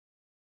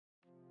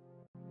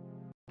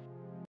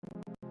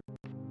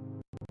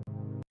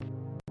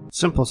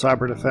Simple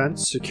Cyber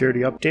Defense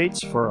security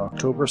updates for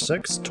October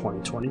 6,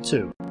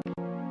 2022.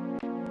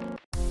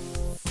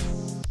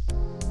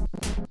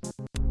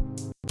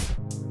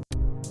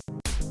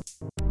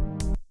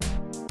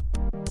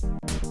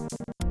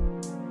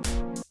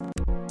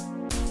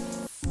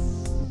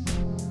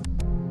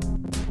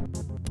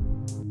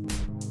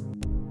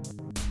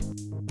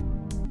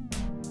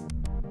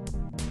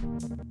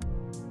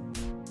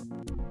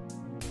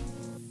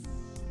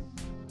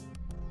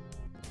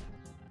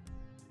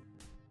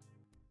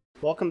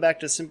 Welcome back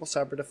to Simple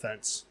Cyber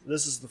Defense.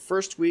 This is the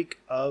first week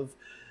of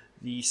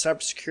the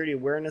Cybersecurity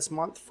Awareness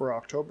Month for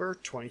October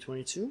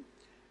 2022,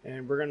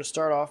 and we're going to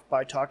start off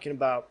by talking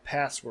about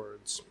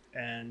passwords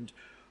and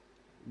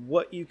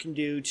what you can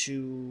do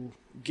to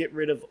get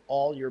rid of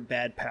all your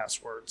bad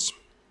passwords.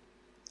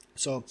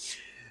 So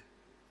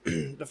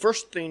the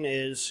first thing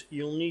is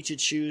you'll need to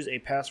choose a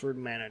password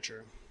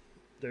manager.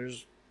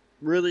 There's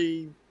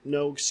really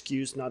no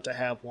excuse not to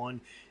have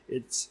one.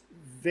 It's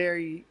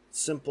very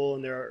simple,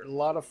 and there are a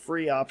lot of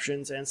free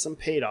options and some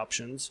paid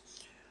options.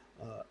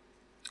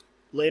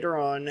 Later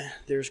on,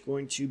 there's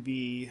going to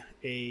be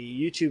a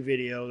YouTube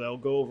video that will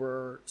go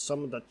over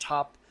some of the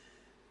top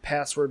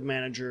password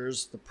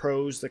managers, the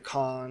pros, the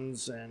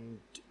cons, and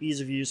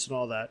ease of use and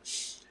all that.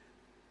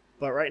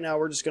 But right now,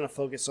 we're just going to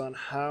focus on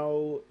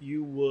how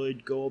you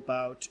would go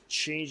about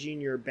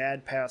changing your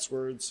bad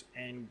passwords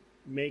and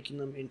making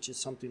them into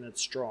something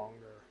that's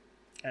stronger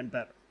and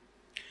better.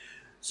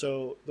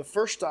 So the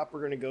first stop we're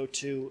going to go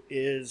to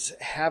is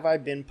Have I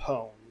Been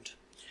Pwned?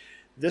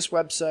 This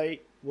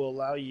website will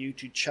allow you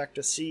to check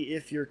to see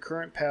if your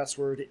current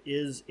password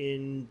is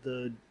in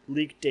the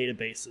leaked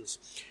databases.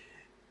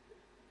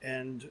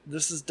 And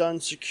this is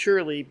done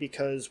securely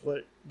because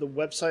what the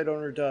website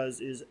owner does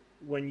is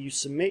when you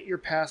submit your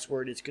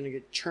password, it's going to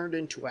get turned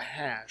into a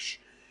hash.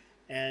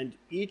 And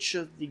each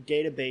of the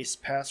database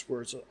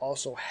passwords are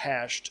also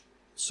hashed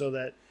so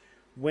that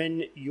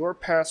when your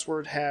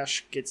password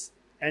hash gets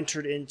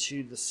entered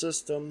into the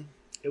system,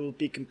 it will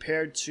be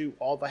compared to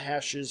all the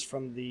hashes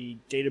from the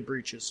data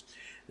breaches.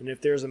 And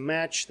if there's a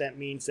match, that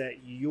means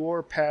that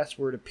your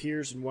password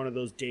appears in one of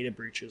those data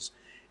breaches.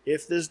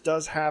 If this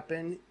does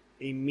happen,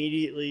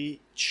 immediately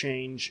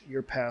change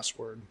your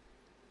password.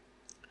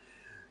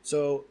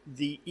 So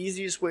the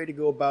easiest way to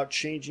go about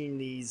changing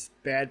these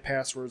bad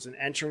passwords and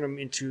entering them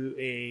into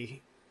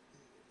a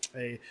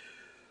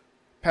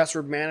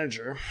password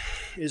manager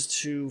is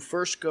to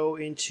first go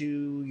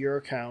into your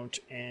account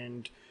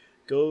and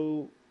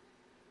go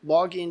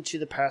log into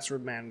the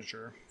password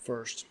manager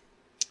first.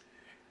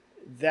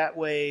 That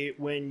way,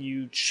 when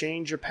you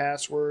change your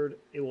password,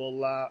 it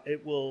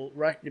will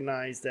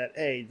recognize that,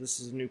 hey,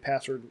 this is a new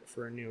password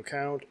for a new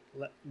account.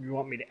 You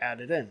want me to add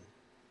it in.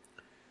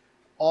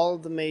 All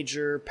of the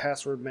major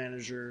password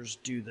managers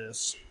do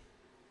this.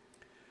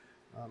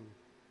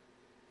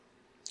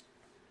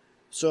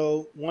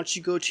 So once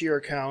you go to your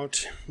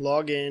account,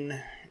 log in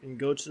and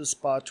go to the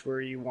spot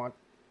where you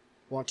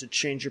want to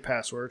change your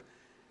password.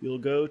 You'll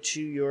go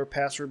to your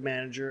password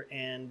manager,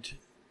 and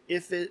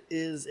if it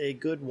is a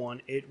good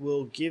one, it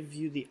will give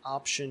you the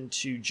option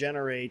to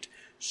generate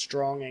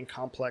strong and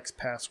complex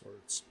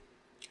passwords.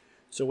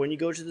 So when you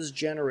go to this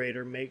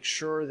generator, make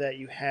sure that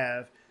you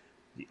have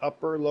the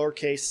upper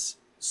lowercase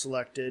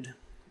selected,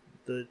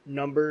 the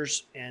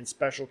numbers, and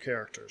special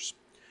characters.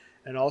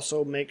 And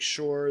also make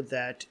sure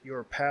that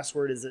your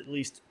password is at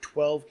least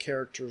 12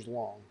 characters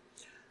long.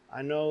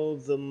 I know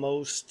the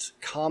most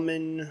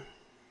common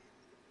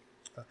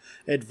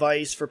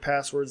advice for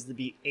passwords to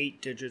be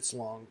 8 digits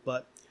long,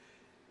 but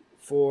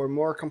for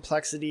more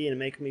complexity and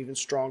make them even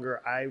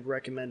stronger, I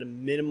recommend a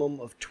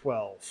minimum of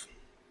 12.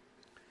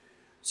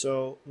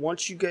 So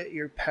once you get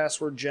your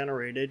password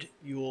generated,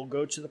 you will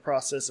go to the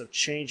process of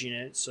changing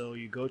it. So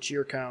you go to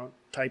your account,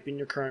 type in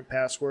your current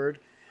password,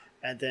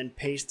 and then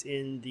paste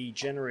in the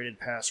generated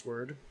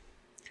password,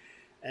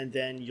 and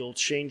then you'll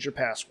change your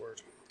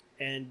password.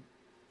 And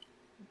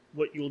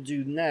what you'll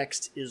do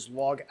next is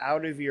log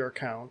out of your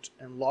account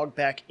and log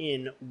back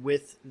in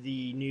with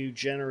the new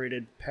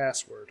generated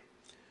password.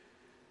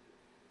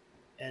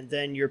 And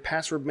then your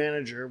password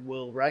manager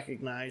will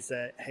recognize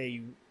that,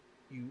 hey,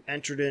 you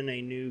entered in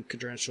a new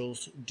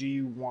credentials. Do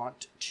you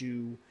want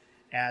to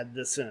add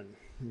this in?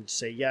 You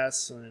say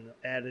yes, and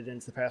add it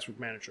into the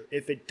password manager.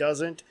 If it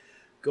doesn't,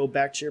 go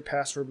back to your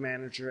password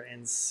manager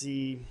and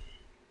see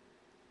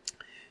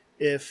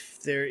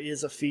if there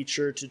is a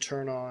feature to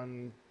turn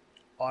on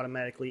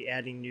automatically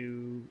adding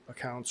new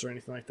accounts or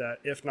anything like that.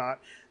 If not,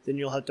 then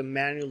you'll have to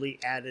manually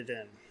add it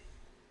in.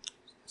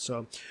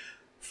 So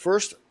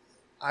first,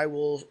 I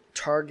would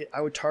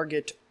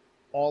target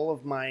all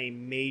of my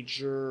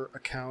major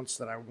accounts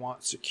that I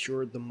want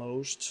secured the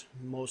most,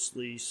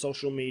 mostly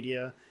social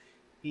media,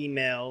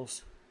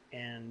 emails,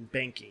 and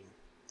banking.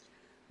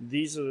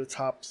 These are the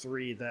top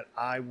 3 that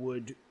I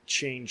would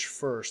change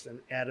first and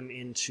add them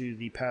into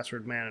the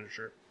password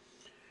manager.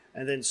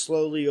 And then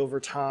slowly over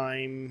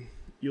time,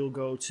 you'll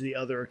go to the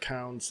other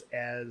accounts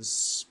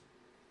as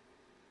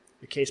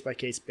a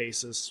case-by-case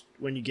basis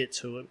when you get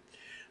to it.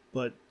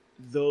 But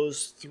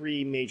those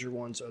three major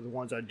ones are the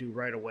ones I do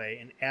right away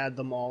and add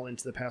them all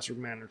into the password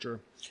manager.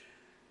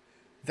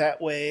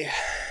 That way,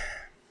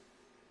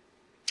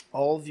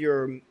 all of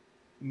your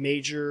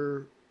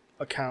major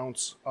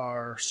accounts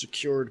are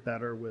secured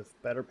better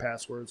with better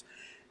passwords,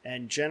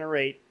 and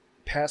generate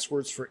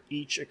passwords for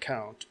each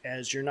account.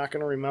 As you're not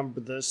going to remember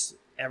this,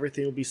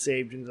 everything will be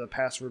saved into the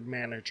password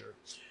manager.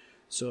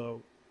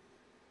 So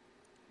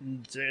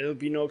there'll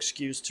be no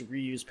excuse to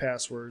reuse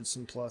passwords.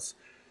 And plus,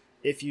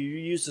 if you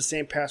use the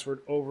same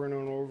password over and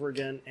over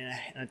again and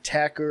an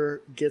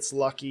attacker gets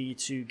lucky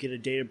to get a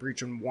data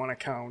breach on one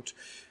account,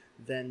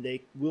 then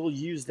they will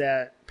use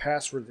that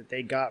password that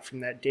they got from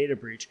that data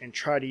breach and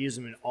try to use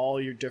them in all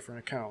your different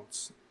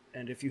accounts.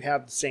 And if you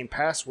have the same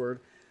password,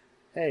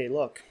 hey,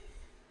 look,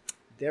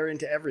 they're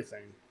into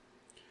everything.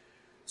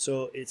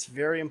 So it's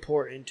very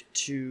important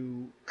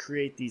to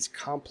create these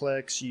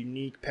complex,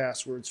 unique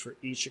passwords for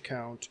each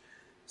account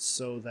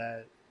so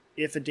that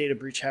if a data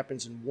breach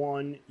happens in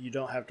one, you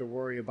don't have to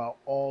worry about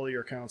all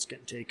your accounts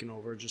getting taken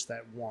over, just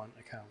that one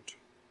account.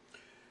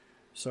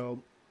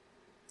 So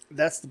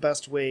that's the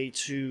best way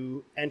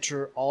to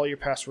enter all your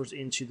passwords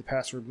into the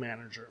password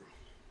manager.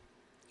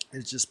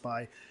 It's just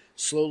by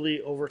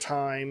slowly over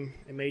time.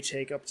 It may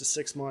take up to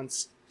 6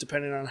 months,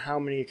 depending on how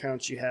many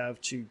accounts you have,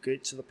 to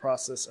get to the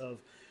process of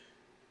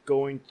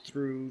going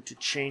through to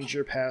change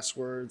your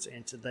passwords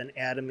and to then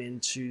add them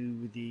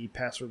into the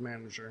password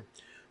manager.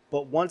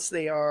 But once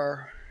they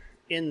are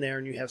in there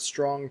and you have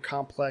strong,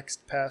 complex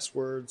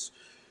passwords,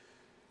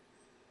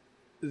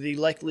 the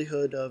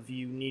likelihood of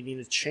you needing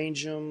to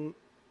change them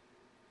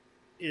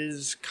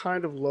is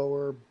kind of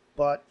lower,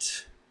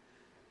 but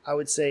I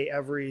would say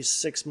every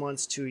 6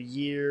 months to a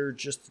year,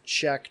 just to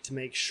check to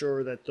make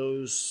sure that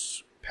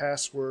those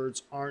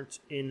passwords aren't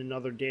in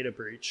another data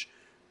breach.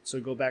 So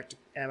go back to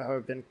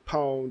have been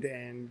pwned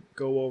and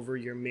go over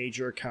your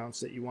major accounts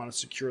that you want to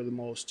secure the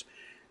most,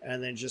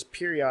 and then just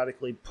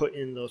periodically put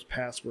in those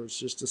passwords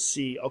just to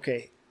see,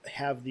 okay,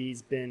 have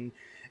these been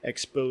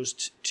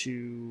exposed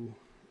to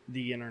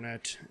the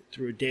internet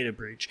through a data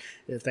breach?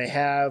 If they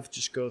have,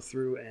 just go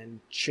through and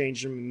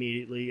change them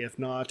immediately. If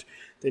not,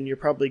 then you're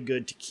probably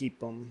good to keep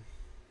them.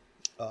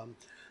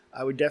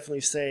 I would definitely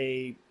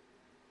say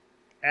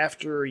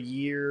after a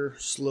year,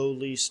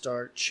 slowly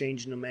start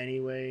changing them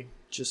anyway,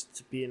 just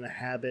to be in a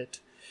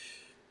habit.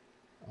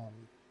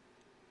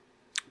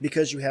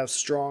 Because you have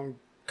strong,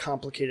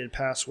 complicated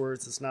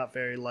passwords, it's not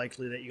very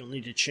likely that you'll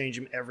need to change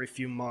them every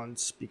few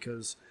months,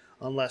 because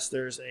unless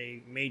there's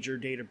a major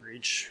data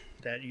breach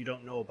that you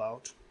don't know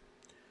about.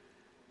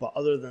 But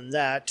other than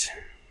that,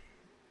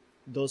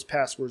 those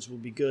passwords will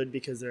be good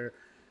because they're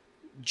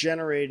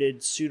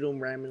generated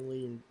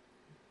pseudo-randomly and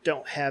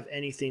don't have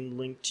anything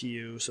linked to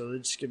you. So they're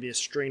just going to be a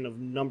string of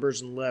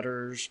numbers and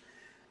letters,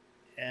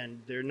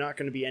 and they're not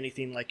going to be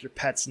anything like your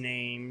pet's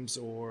names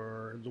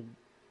or the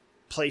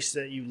place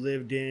that you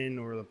lived in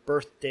or the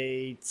birth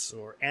dates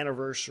or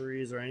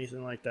anniversaries or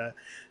anything like that,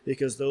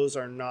 because those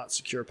are not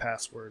secure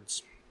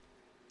passwords.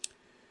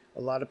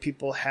 A lot of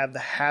people have the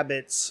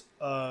habits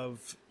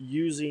of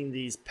using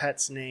these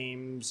pets'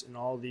 names and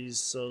all these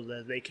so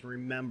that they can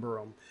remember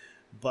them.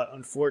 But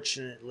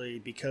unfortunately,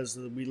 because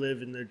we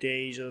live in the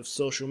days of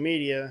social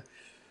media,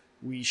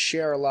 we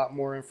share a lot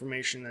more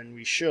information than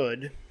we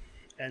should.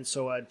 And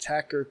so an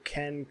attacker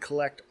can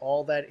collect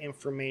all that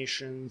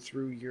information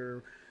through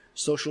your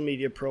social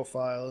media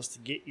profiles to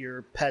get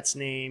your pets'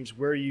 names,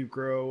 where you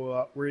grew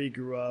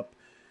up,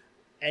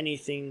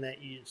 anything that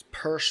is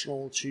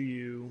personal to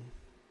you,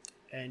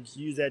 and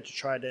use that to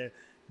try to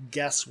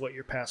guess what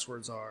your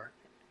passwords are.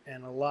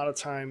 And a lot of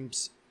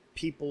times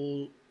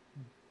people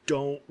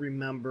don't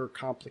remember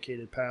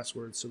complicated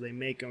passwords, so they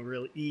make them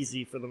real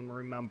easy for them to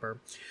remember.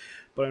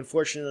 But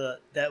unfortunately,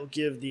 that will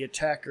give the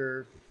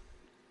attacker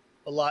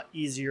a lot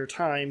easier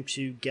time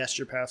to guess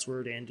your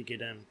password and to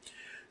get in.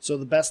 So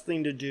the best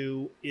thing to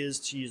do is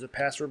to use a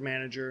password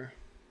manager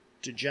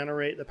to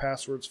generate the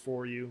passwords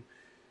for you.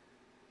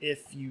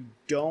 If you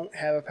don't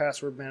have a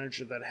password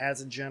manager that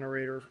has a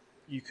generator,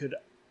 you could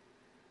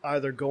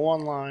either go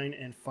online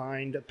and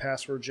find a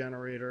password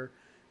generator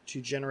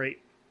to generate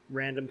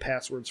random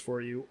passwords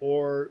for you,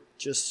 or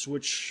just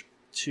switch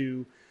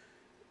to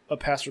a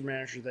password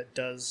manager that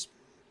does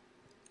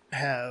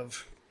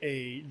have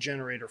a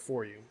generator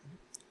for you.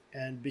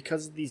 And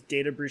because of these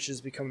data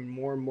breaches becoming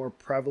more and more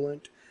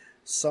prevalent,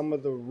 some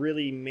of the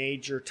really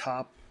major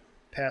top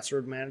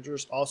password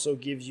managers also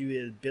give you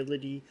the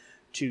ability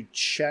to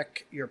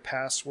check your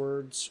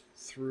passwords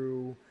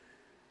through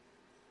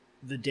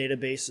the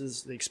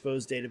databases, the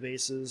exposed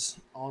databases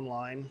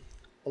online.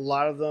 A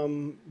lot of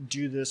them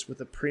do this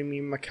with a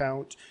premium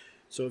account.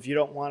 So if you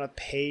don't want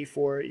to pay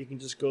for it, you can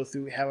just go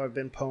through Have I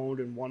Been Pwned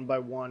and one by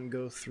one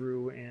go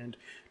through and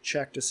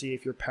check to see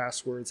if your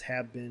passwords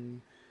have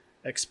been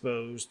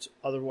exposed.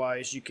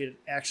 Otherwise, you could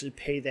actually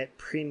pay that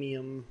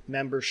premium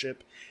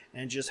membership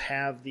and just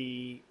have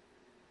the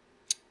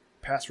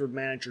password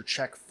manager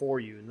check for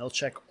you, and they'll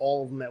check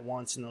all of them at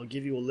once, and they'll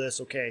give you a list.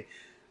 Okay,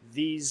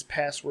 these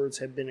passwords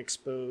have been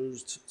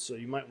exposed, so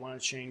you might want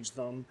to change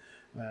them.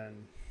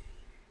 And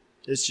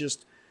It's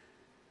just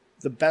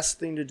the best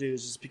thing to do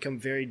is just become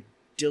very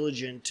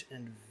diligent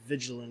and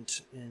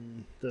vigilant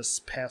in this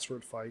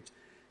password fight,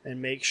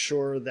 and make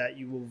sure that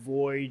you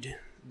avoid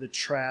the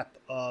trap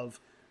of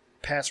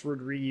password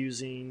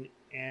reusing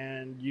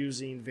and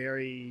using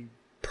very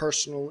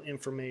personal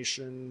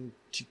information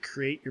to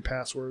create your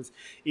passwords.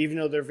 Even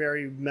though they're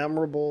very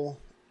memorable,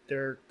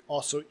 they're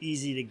also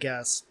easy to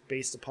guess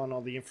based upon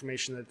all the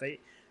information that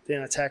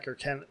an attacker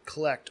can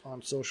collect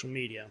on social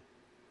media.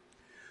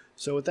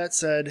 So with that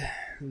said,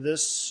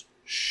 this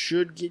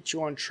should get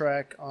you on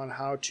track on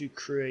how to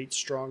create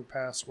strong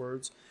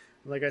passwords.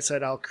 Like I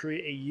said, I'll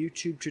create a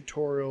YouTube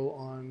tutorial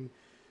on,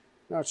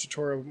 not a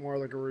tutorial, more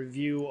like a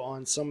review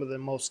on some of the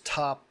most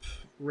top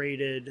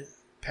rated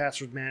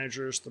password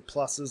managers, the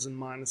pluses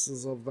and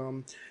minuses of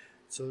them.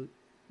 So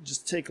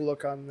just take a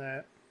look on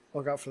that.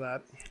 Look out for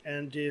that.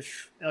 And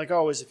if, like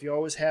always, if you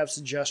always have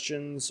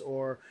suggestions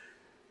or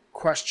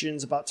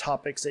questions about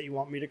topics that you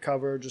want me to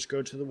cover, just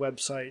go to the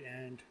website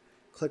and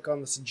click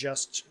on the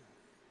suggest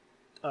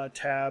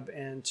tab,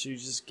 and to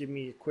just give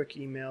me a quick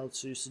email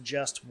to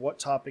suggest what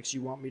topics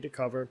you want me to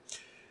cover.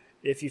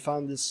 If you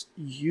found this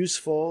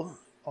useful,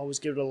 always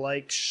give it a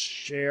like,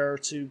 share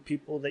to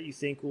people that you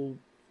think will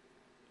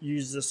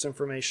use this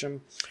information,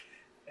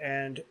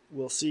 and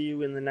we'll see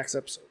you in the next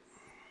episode.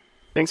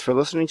 Thanks for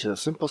listening to the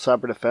Simple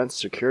Cyber Defense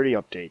Security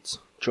Updates.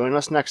 Join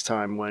us next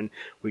time when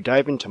we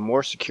dive into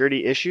more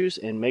security issues,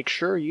 and make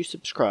sure you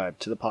subscribe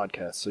to the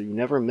podcast so you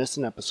never miss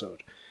an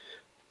episode.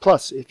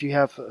 Plus, if you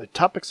have a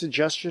topic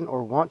suggestion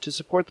or want to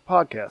support the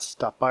podcast,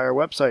 stop by our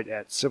website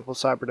at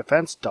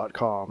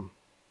simplecyberdefense.com.